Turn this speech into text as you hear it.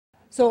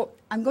So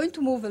I'm going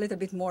to move a little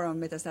bit more on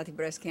metastatic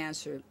breast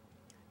cancer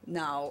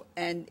now.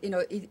 And,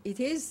 it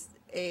is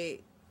the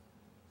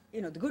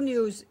good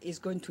news is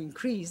going to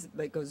increase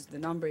because the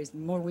number is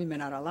more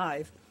women are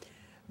alive.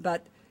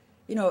 But,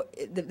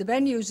 the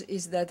bad news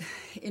is that,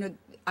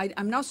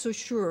 I'm not so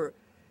sure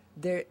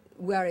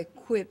we are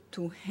equipped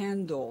to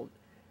handle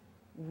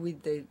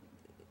with the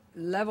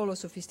level of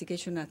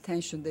sophistication and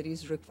attention that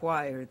is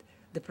required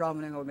the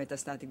problem of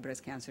metastatic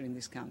breast cancer in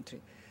this country,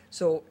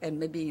 and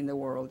maybe in the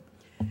world.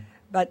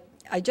 But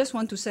I just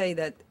want to say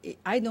that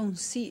I don't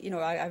see,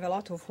 I have a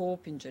lot of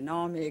hope in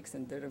genomics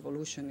and the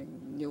revolution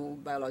in new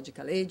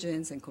biological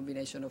agents and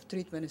combination of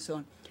treatment and so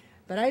on.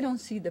 But I don't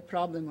see the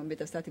problem of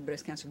metastatic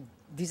breast cancer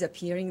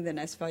disappearing in the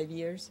next 5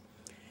 years.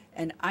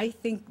 And I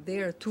think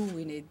there, too,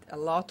 we need a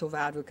lot of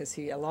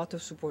advocacy, a lot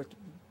of support,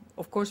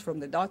 of course, from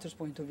the doctor's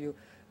point of view,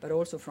 but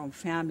also from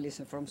families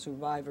and from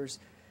survivors,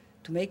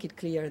 to make it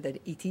clear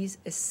that it is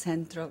a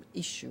central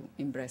issue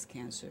in breast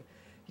cancer.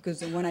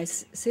 Because when I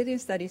sit in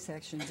study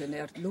sections and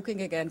they're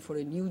looking again for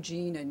a new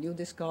gene, a new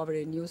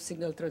discovery, a new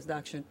signal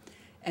transduction,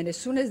 and as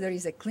soon as there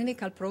is a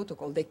clinical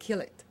protocol, they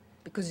kill it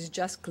because it's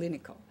just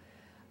clinical.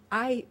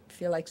 I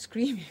feel like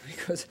screaming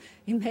because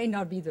it may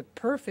not be the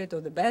perfect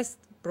or the best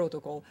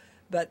protocol,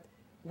 but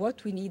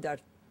what we need are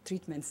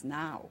treatments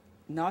now,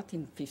 not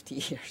in 50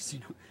 years.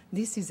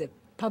 This is a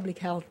public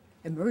health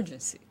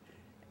emergency.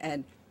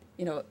 And,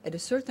 at a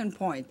certain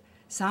point,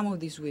 some of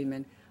these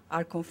women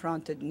are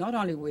confronted not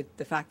only with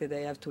the fact that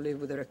they have to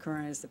live with the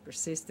recurrence, the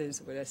persistence,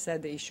 where I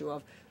said the issue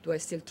of, do I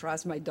still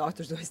trust my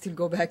doctors, do I still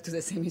go back to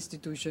the same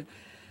institution,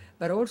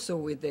 but also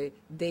with the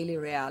daily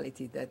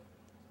reality that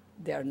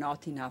there are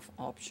not enough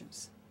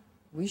options.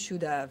 We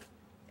should have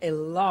a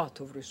lot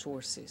of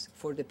resources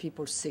for the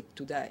people sick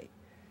today.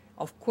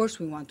 Of course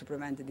we want to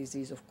prevent the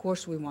disease, of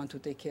course we want to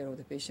take care of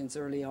the patients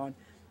early on,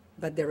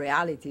 but the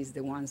reality is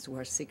the ones who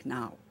are sick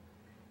now.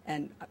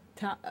 And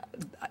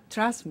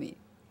trust me,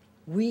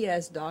 we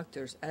as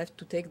doctors have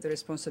to take the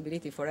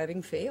responsibility for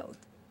having failed.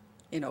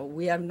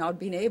 We have not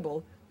been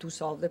able to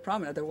solve the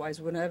problem. Otherwise,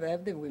 we would never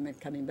have the women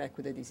coming back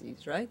with the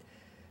disease, right?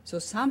 So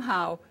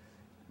somehow,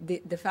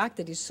 the fact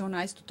that it's so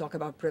nice to talk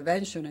about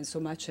prevention and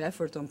so much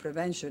effort on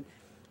prevention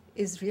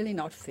is really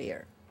not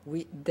fair.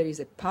 There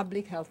is a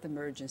public health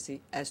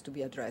emergency has to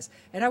be addressed.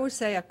 And I would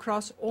say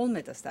across all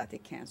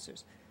metastatic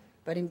cancers.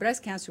 But in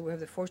breast cancer, we have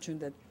the fortune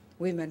that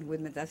women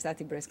with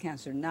metastatic breast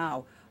cancer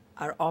now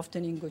are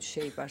often in good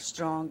shape, are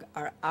strong,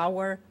 are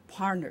our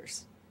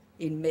partners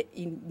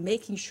in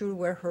making sure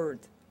we're heard.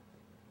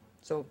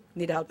 So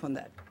need help on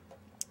that.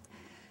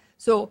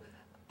 So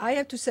I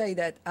have to say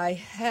that I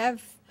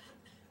have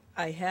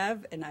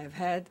and I've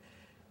had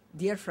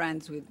dear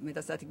friends with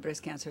metastatic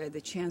breast cancer. I had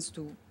the chance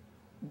to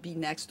be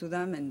next to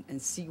them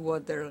and see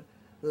what their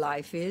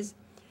life is.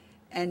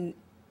 And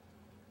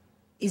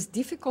it's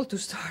difficult to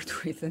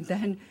start with, and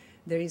then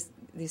there is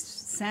this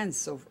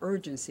sense of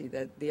urgency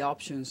that the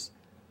options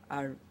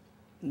are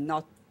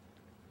not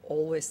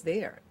always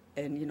there.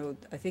 And,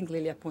 I think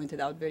Lilia pointed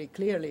out very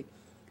clearly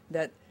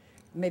that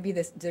maybe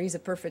there is a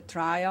perfect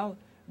trial,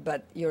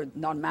 but you're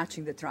not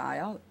matching the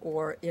trial,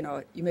 or,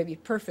 you may be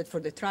perfect for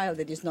the trial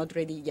that is not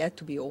ready yet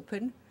to be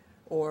open,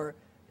 or,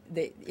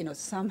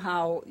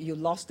 somehow you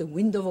lost the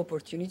window of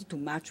opportunity to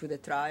match with the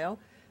trial.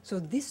 So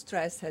this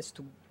stress has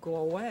to go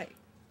away.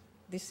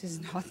 This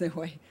is not the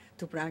way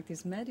to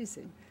practice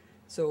medicine.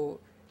 So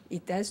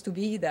it has to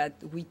be that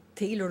we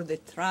tailor the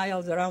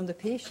trials around the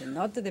patient,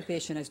 not that the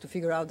patient has to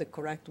figure out the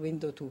correct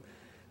window to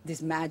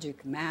this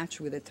magic match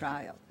with the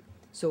trial.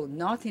 So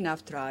not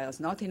enough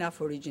trials, not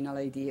enough original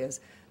ideas,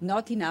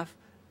 not enough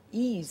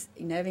ease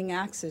in having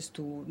access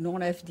to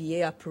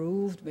non-FDA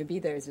approved, maybe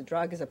there is a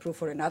drug is approved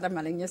for another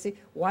malignancy.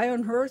 Why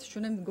on earth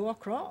shouldn't it go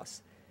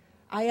across?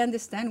 I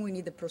understand we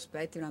need the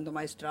prospective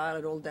randomized trial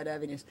and all that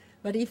evidence,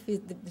 but if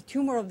the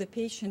tumor of the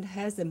patient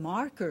has the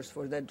markers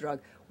for that drug,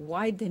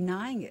 why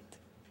denying it?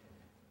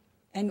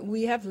 And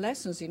we have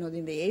lessons,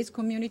 in the AIDS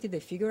community, they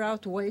figure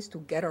out ways to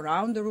get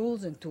around the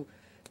rules and to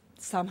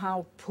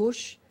somehow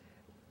push.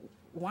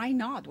 Why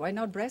not? Why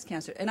not breast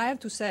cancer? And I have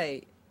to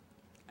say,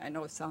 I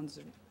know it sounds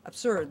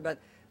absurd, but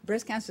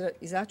breast cancer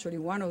is actually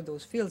one of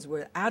those fields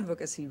where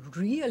advocacy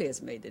really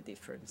has made a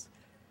difference.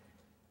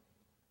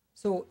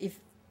 So if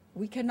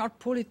we cannot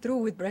pull it through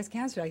with breast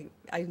cancer,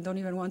 I don't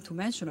even want to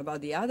mention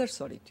about the other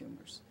solid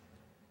tumors.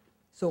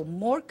 So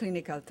more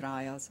clinical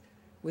trials,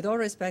 with all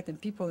respect,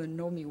 and people who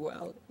know me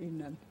well,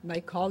 my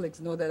colleagues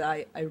know that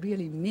I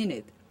really mean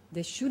it.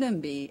 There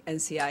shouldn't be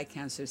NCI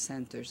cancer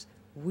centers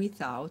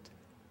without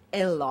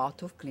a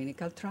lot of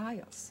clinical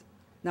trials.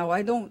 Now,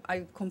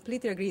 I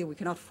completely agree we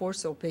cannot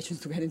force our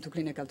patients to get into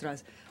clinical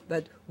trials,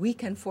 but we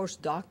can force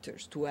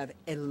doctors to have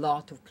a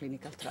lot of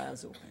clinical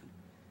trials open.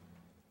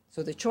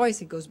 So the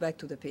choice, it goes back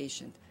to the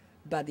patient,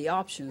 but the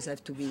options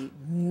have to be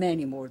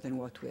many more than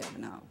what we have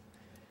now.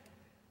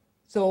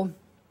 So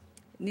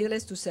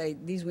needless to say,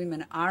 these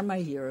women are my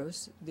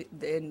heroes,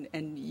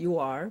 and you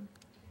are.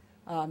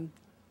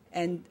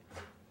 And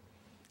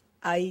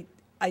I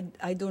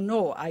don't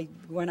know,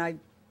 when I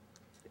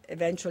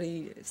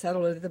eventually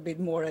settled a little bit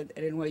more at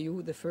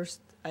NYU. The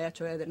first, I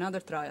actually had another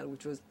trial,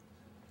 which was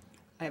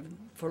I have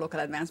for local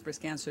advanced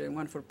breast cancer and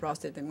one for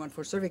prostate and one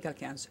for cervical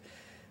cancer.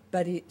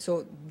 But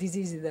so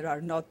diseases that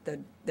are not that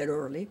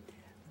early.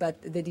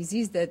 But the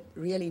disease that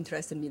really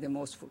interested me the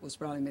most was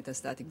probably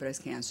metastatic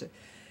breast cancer.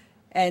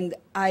 And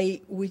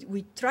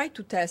we tried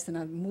to test, and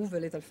I'll move a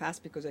little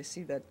fast because I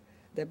see that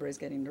Deborah is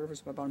getting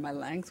nervous about my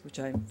length, which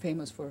I'm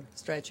famous for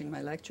stretching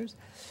my lectures.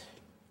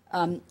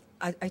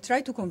 I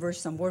tried to converge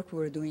some work we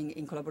were doing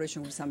in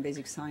collaboration with some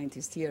basic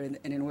scientists here in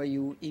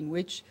NYU, in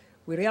which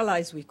we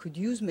realized we could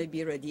use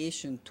maybe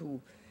radiation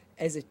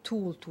as a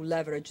tool to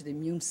leverage the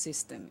immune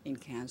system in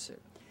cancer.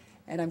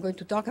 And I'm going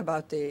to talk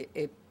about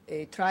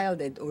a trial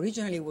that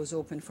originally was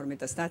open for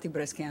metastatic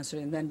breast cancer,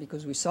 and then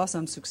because we saw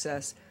some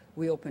success,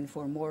 we opened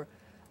for more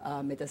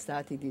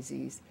metastatic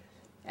disease.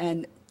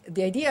 And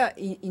the idea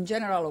in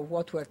general of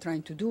what we're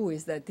trying to do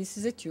is that this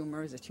is a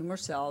tumor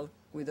cell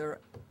with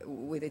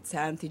its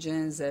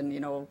antigens and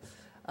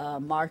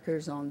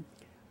markers on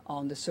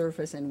the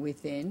surface and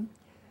within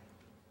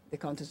the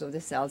contents of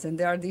the cells. And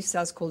there are these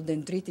cells called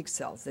dendritic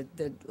cells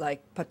that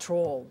like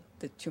patrol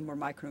the tumor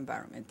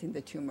microenvironment in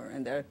the tumor,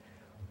 and they're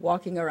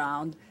walking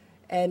around,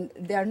 and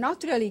they're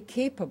not really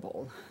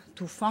capable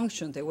to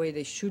function the way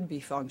they should be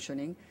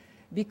functioning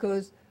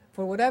because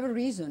for whatever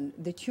reason,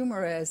 the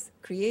tumor has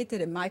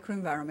created a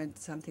microenvironment,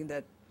 something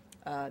that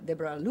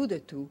Deborah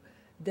alluded to,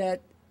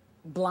 that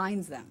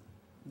blinds them,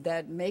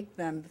 that make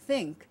them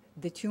think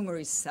the tumor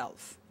is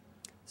self.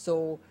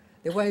 So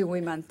the way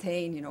we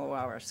maintain,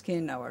 our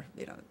skin, our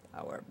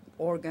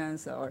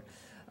organs, the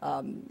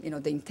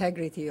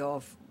integrity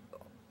of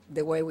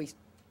the way we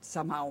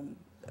somehow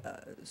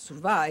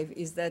survive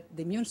is that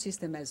the immune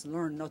system has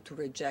learned not to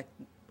reject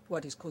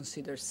what is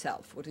considered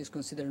self, what is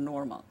considered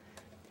normal.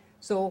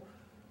 So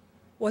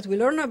what we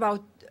learn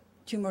about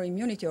tumor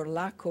immunity or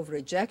lack of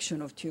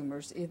rejection of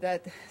tumors is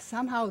that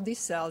somehow these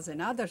cells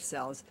and other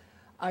cells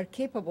are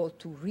capable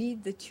to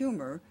read the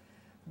tumor,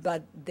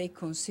 but they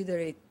consider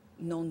it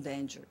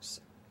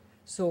non-dangerous.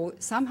 So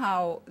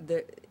somehow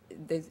the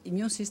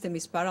immune system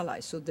is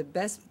paralyzed. So the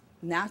best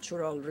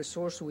natural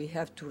resource we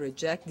have to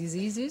reject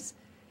diseases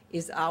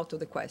is out of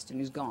the question,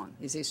 is gone,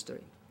 is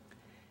history.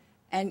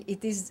 And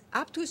it is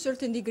up to a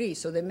certain degree.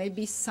 So there may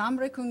be some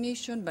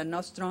recognition, but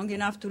not strong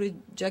enough to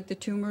reject the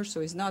tumor.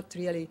 So it's not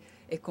really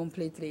a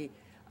completely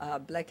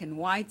black and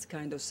white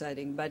kind of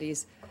setting, but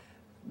is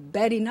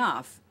bad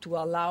enough to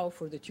allow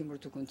for the tumor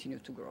to continue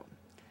to grow.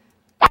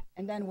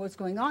 And then what's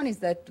going on is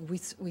that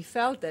we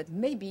felt that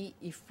maybe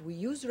if we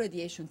use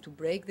radiation to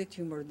break the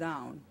tumor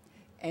down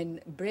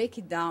and break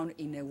it down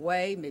in a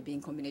way, maybe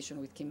in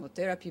combination with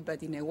chemotherapy,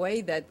 but in a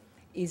way that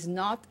is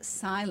not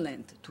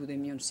silent to the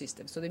immune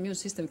system. So the immune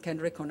system can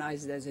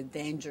recognize it as a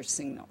danger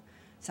signal.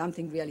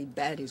 Something really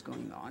bad is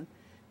going on.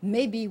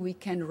 Maybe we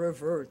can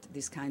revert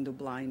this kind of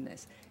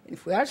blindness. And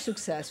if we are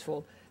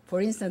successful,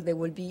 for instance, there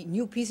will be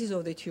new pieces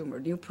of the tumor,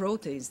 new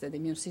proteins that the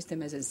immune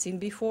system hasn't seen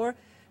before,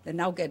 that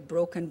now get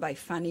broken by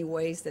funny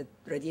ways that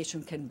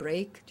radiation can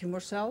break tumor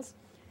cells,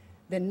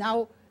 that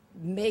now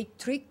may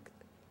trick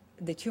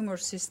the tumor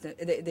system,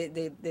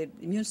 the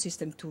immune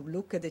system to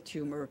look at the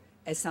tumor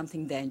as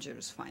something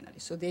dangerous, finally.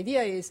 So the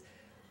idea is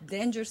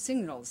danger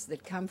signals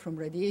that come from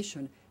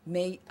radiation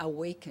may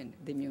awaken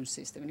the immune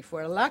system. And if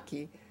we're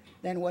lucky,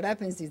 then what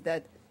happens is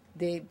that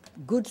the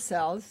good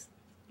cells,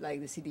 like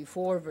the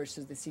CD4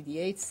 versus the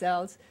CD8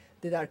 cells,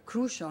 that are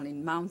crucial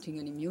in mounting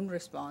an immune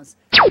response,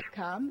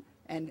 come,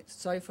 and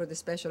sorry for the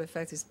special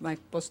effects, it's my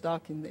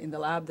postdoc in the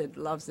lab that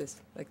loves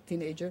this, like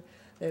teenager,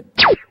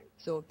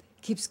 so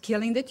keeps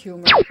killing the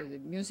tumor, so the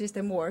immune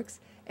system works,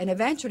 and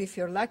eventually, if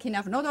you're lucky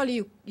enough, not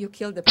only you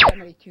kill the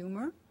primary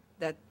tumor,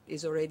 that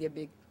is already a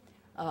big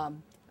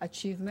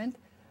achievement,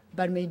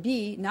 but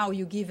maybe now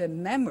you give a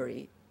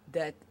memory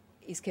that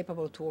is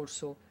capable to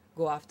also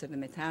go after the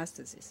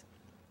metastasis.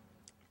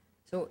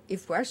 So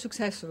if we're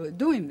successful at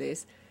doing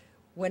this,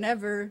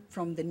 whenever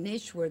from the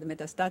niche where the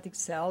metastatic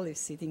cell is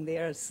sitting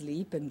there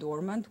asleep and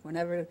dormant,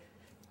 whenever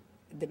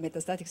the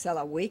metastatic cell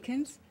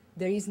awakens,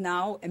 there is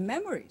now a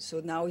memory.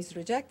 So now it's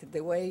rejected.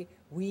 The way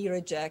we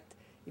reject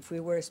if we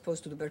were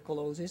exposed to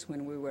tuberculosis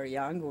when we were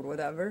young or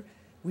whatever,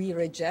 we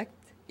reject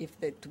if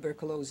the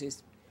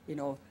tuberculosis,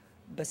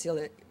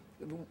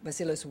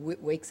 bacillus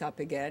wakes up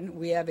again.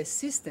 We have a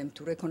system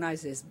to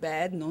recognize as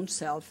bad,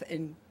 non-self,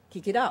 and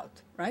kick it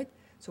out, right?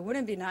 So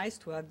wouldn't it be nice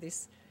to have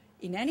this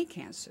in any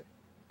cancer?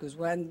 Because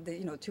when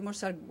the tumor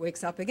cell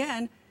wakes up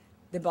again,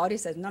 the body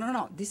says,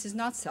 no, this is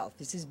not self.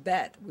 This is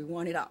bad. We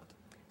want it out.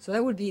 So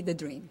that would be the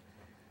dream.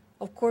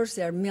 Of course,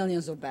 there are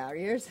millions of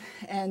barriers,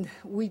 and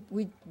we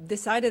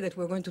decided that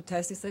we're going to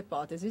test this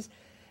hypothesis,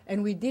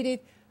 and we did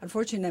it,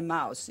 unfortunately, in a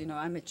mouse.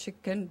 I'm a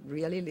chicken,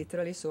 really,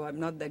 literally, so I'm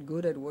not that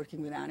good at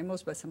working with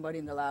animals, but somebody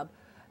in the lab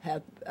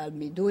helped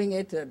me doing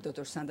it,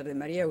 Dr. Sandra De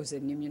Maria, who's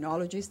an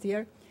immunologist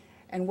here.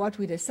 And what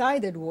we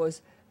decided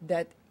was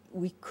that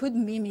we could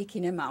mimic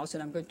in a mouse,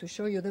 and I'm going to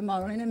show you the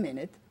model in a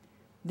minute,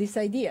 this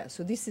idea.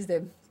 So this is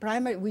the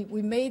primary,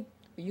 we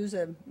use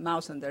a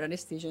mouse under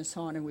anesthesia and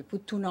so on, and we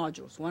put two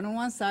nodules, one on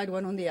one side,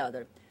 one on the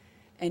other.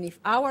 And if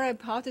our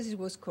hypothesis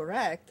was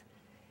correct,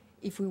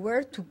 if we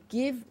were to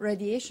give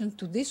radiation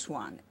to this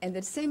one, and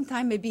at the same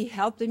time maybe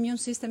help the immune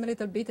system a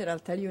little bit, and I'll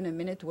tell you in a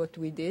minute what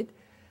we did,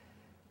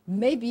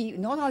 maybe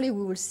not only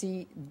we will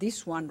see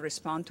this one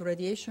respond to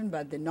radiation,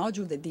 but the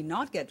nodule that did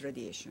not get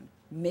radiation,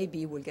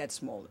 maybe will get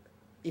smaller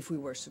if we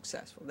were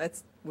successful.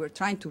 We're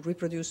trying to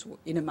reproduce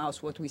in a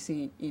mouse what we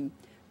see in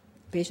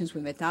patients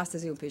with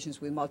metastasis or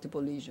patients with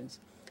multiple lesions.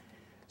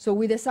 So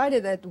we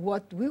decided that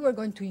what we were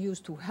going to use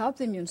to help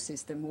the immune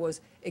system was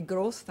a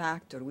growth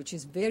factor, which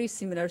is very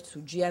similar to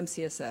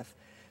GM-CSF.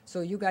 So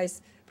you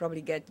guys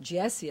probably get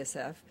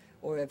GS-CSF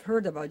or have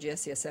heard about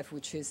GS-CSF,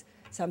 which is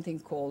something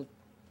called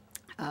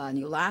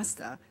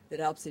Neulasta that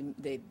helps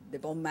the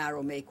bone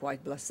marrow make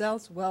white blood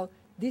cells. Well,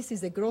 this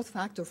is a growth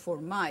factor for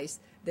mice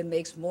that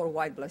makes more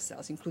white blood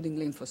cells, including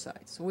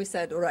lymphocytes. So we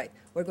said, all right,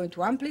 we're going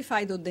to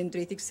amplify those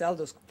dendritic cells,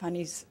 those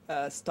funny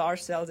star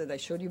cells that I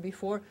showed you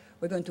before.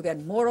 We're going to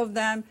get more of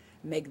them,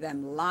 make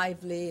them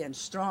lively and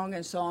strong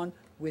and so on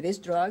with this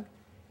drug.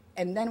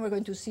 And then we're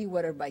going to see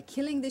whether by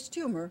killing this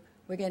tumor,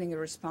 we're getting a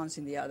response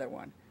in the other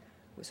one.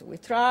 So we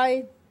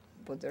try,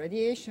 put the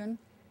radiation,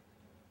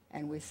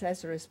 and we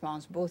assess the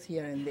response both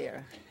here and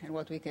there. And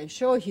what we can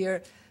show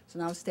here, so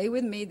now stay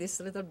with me, this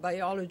little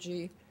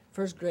biology,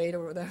 first grade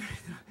or whatever,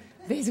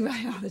 basic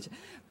biology,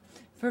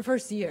 for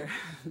first year,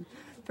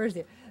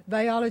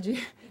 biology,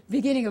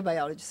 beginning of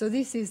biology. So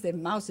this is the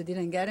mouse that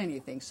didn't get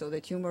anything. So the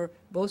tumor,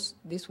 both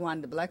this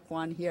one, the black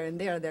one here and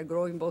there, they're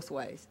growing both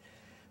ways.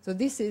 So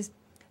this is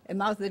a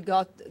mouse that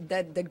got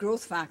the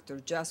growth factor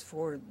just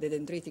for the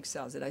dendritic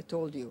cells that I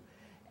told you,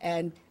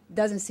 and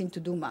doesn't seem to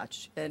do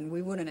much, and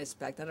we wouldn't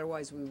expect,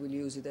 otherwise we will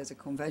use it as a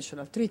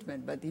conventional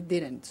treatment, but it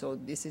didn't. So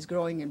this is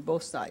growing in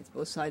both sides.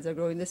 Both sides are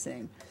growing the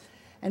same.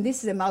 And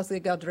this is a mouse that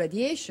got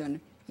radiation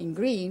in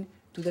green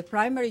to the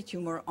primary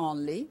tumor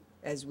only,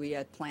 as we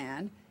had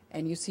planned.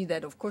 And you see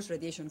that, of course,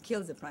 radiation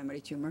kills the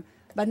primary tumor,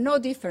 but no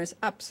difference,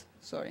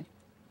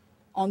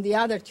 on the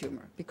other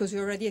tumor, because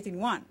you're irradiating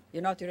one.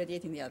 You're not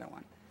irradiating the other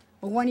one.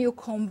 But when you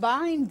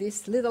combine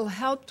this little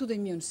help to the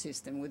immune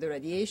system with the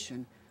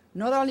radiation,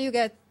 not only you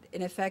get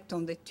an effect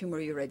on the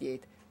tumor you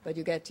irradiate, but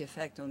you get the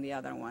effect on the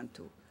other one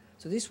too.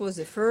 So this was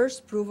the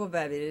first proof of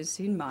evidence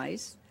in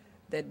mice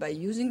that by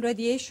using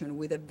radiation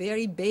with a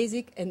very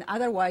basic and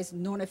otherwise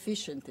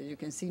non-efficient, as you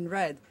can see in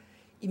red,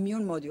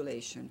 immune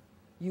modulation,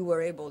 you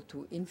were able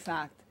to, in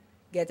fact,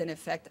 get an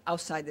effect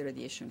outside the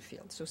radiation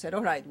field. So said,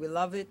 all right, we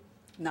love it.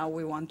 Now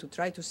we want to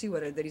try to see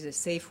whether there is a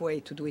safe way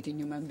to do it in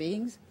human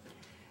beings.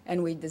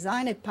 And we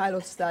designed a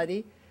pilot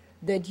study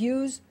that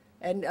used,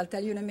 and I'll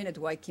tell you in a minute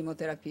why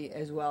chemotherapy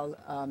as well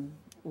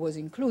was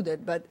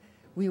included, but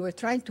we were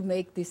trying to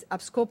make this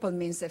abscopal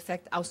means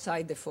effect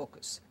outside the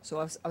focus, so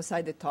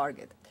outside the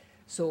target.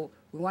 So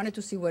we wanted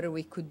to see whether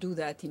we could do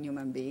that in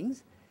human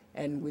beings,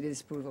 and we did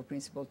this proof of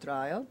principle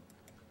trial.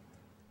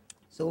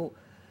 So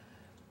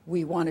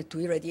we wanted to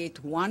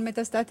irradiate one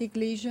metastatic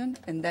lesion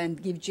and then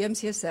give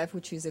GM-CSF,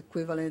 which is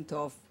equivalent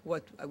of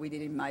what we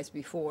did in mice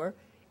before,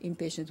 in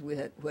patients who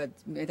had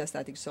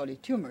metastatic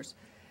solid tumors.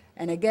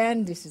 And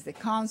again, this is the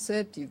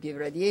concept. You give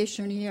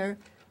radiation here.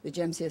 The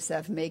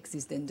GM-CSF makes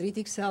these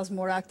dendritic cells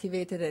more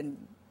activated and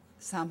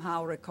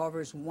somehow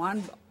recovers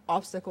one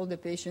obstacle the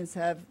patients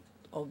have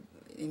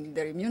in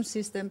their immune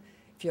system.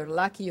 If you're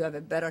lucky, you have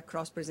a better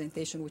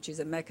cross-presentation, which is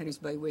a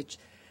mechanism by which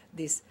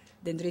these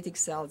dendritic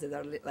cells that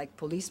are like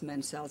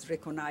policeman cells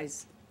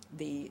recognize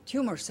the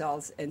tumor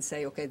cells and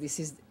say, okay, this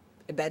is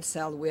a bad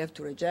cell, we have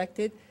to reject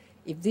it.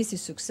 If this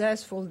is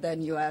successful,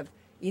 then you have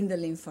in the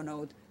lymph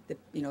node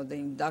the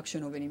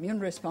induction of an immune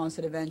response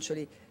and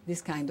eventually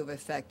this kind of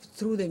effect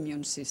through the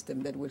immune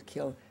system that will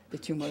kill the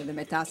tumor and the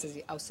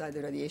metastasis outside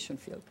the radiation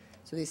field.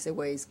 So this is a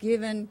way it's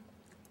given.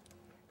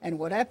 And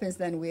what happens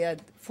then, we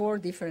had 4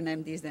 different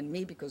MDs than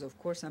me, because of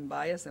course I'm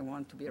biased and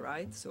want to be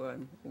right, so I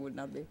would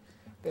not be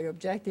very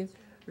objective.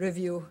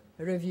 Review,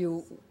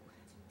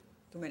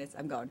 2 minutes,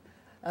 I'm gone.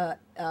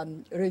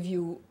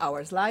 Review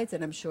our slides,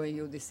 and I'm showing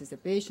you this is the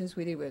patients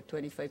we did. We have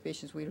 25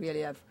 patients. We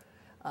really have,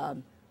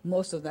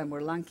 most of them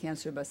were lung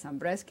cancer, but some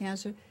breast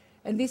cancer.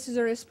 And this is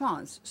a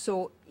response.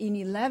 So in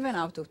 11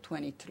 out of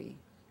 23,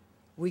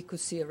 we could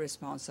see a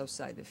response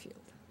outside the field.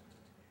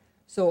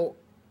 So,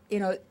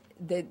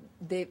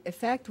 the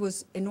effect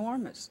was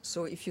enormous.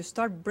 So if you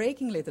start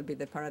breaking a little bit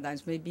the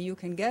paradigms, maybe you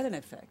can get an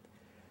effect.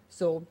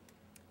 So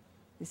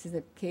this is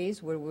a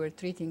case where we're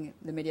treating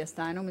the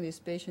mediastinum in this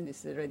patient.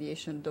 This is a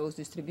radiation dose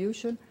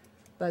distribution.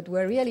 But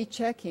we're really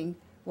checking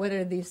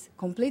whether this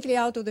completely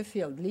out of the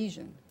field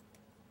lesion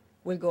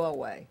will go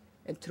away.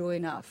 And true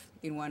enough,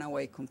 it went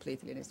away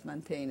completely, and it's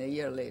maintained a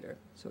year later.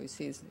 So you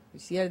see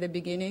here at the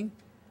beginning,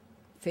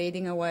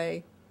 fading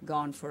away,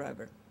 gone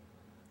forever,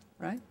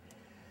 right?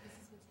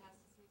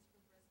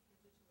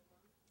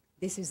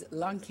 This is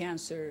lung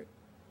cancer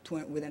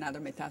with another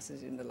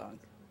metastasis in the lung.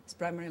 It's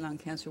primary lung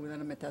cancer with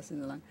another metastasis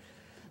in the lung.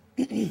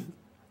 This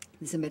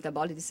is a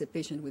metabolic. This is a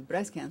patient with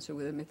breast cancer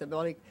with a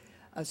metabolic,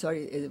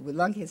 with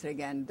lung cancer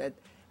again, that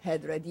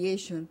had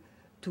radiation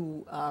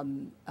to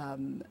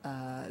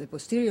the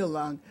posterior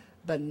lung,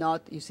 but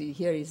not, you see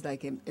here is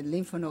like a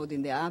lymph node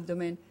in the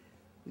abdomen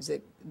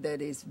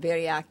that is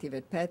very active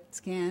at PET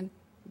scan.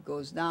 It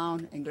goes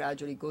down and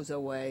gradually goes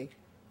away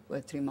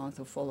with 3 months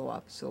of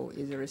follow-up. So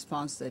it's a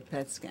response to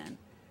PET scan.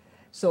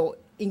 So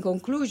in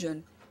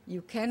conclusion,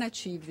 you can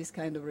achieve this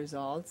kind of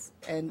results,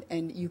 and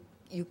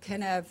you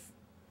can have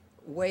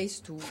ways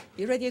to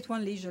irradiate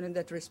one lesion and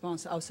that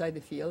response outside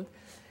the field.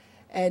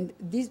 And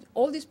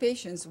all these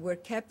patients were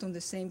kept on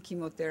the same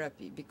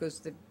chemotherapy because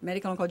the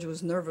medical oncologist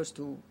was nervous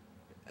to,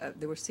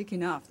 they were sick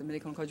enough, the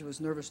medical oncologist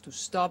was nervous to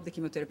stop the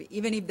chemotherapy,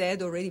 even if they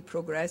had already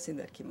progressed in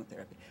that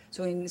chemotherapy.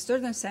 So in a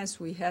certain sense,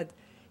 we had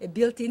a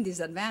built-in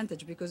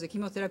disadvantage because the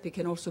chemotherapy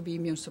can also be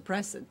immune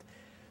suppressant.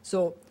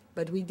 So,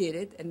 but we did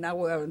it, and now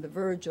we are on the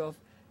verge of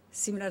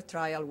similar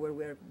trial where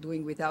we're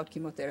doing without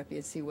chemotherapy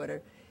and see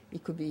whether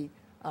it could be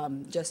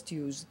just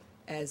used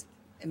as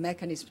a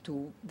mechanism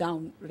to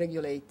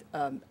down-regulate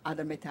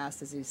other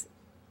metastases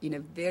in a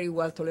very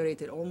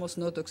well-tolerated, almost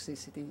no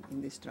toxicity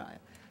in this trial.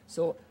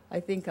 So I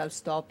think I'll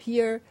stop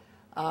here.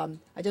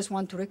 I just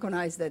want to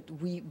recognize that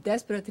we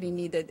desperately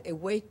needed a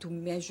way to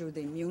measure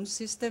the immune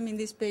system in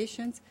these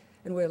patients,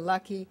 and we're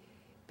lucky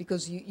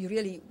because you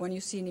really, when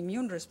you see an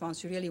immune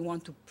response, you really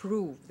want to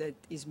prove that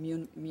it's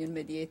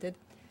immune-mediated.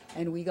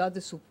 And we got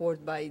the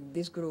support by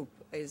this group,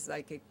 is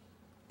like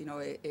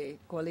a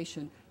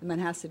coalition, the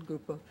Manhasset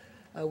group of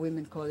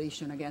Women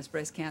Coalition Against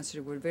Breast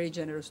Cancer. Were very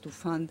generous to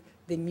fund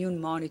the immune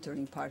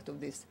monitoring part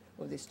of this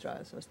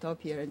trial. So I'll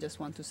stop here and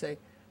just want to say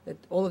that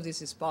all of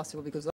this is possible because